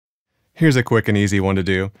Here's a quick and easy one to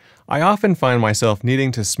do. I often find myself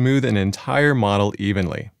needing to smooth an entire model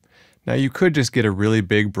evenly. Now you could just get a really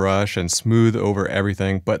big brush and smooth over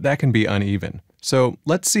everything, but that can be uneven. So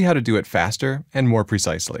let's see how to do it faster and more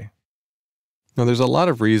precisely. Now there's a lot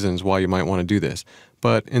of reasons why you might want to do this,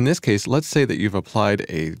 but in this case, let's say that you've applied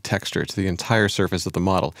a texture to the entire surface of the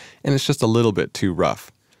model, and it's just a little bit too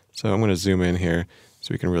rough. So I'm going to zoom in here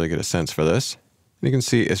so we can really get a sense for this. And you can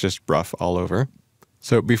see it's just rough all over.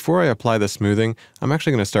 So before I apply the smoothing, I'm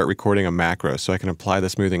actually going to start recording a macro so I can apply the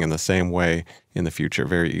smoothing in the same way in the future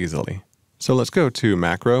very easily. So let's go to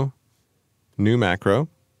Macro, New Macro,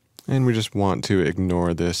 and we just want to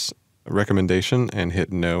ignore this recommendation and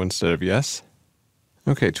hit No instead of Yes.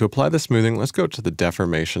 Okay, to apply the smoothing, let's go to the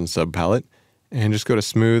Deformation subpalette and just go to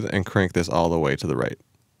Smooth and crank this all the way to the right.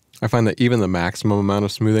 I find that even the maximum amount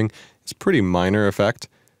of smoothing is a pretty minor effect.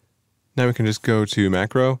 Now we can just go to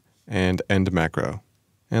Macro and End Macro.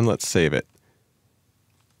 And let's save it.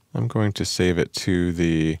 I'm going to save it to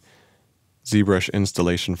the ZBrush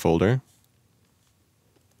installation folder.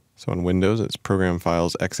 So on Windows, it's Program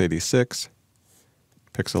Files x86,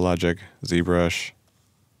 Pixelogic, ZBrush,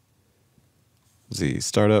 Z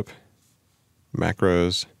Startup,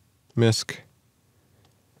 Macros, MISC,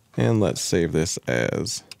 and let's save this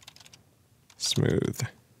as Smooth.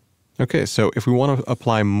 Okay, so if we want to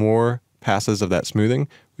apply more passes of that smoothing,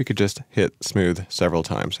 we could just hit Smooth several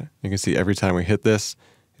times. You can see every time we hit this,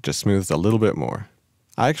 it just smooths a little bit more.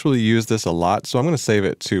 I actually use this a lot, so I'm going to save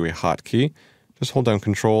it to a hotkey. Just hold down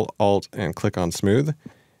Control, Alt, and click on Smooth.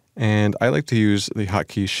 And I like to use the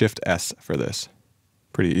hotkey Shift-S for this.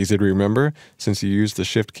 Pretty easy to remember, since you use the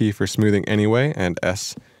Shift key for smoothing anyway, and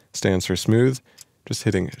S stands for smooth. Just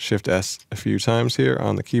hitting Shift-S a few times here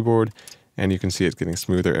on the keyboard, and you can see it's getting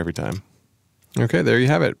smoother every time. Okay, there you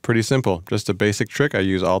have it. Pretty simple. Just a basic trick I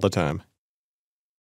use all the time.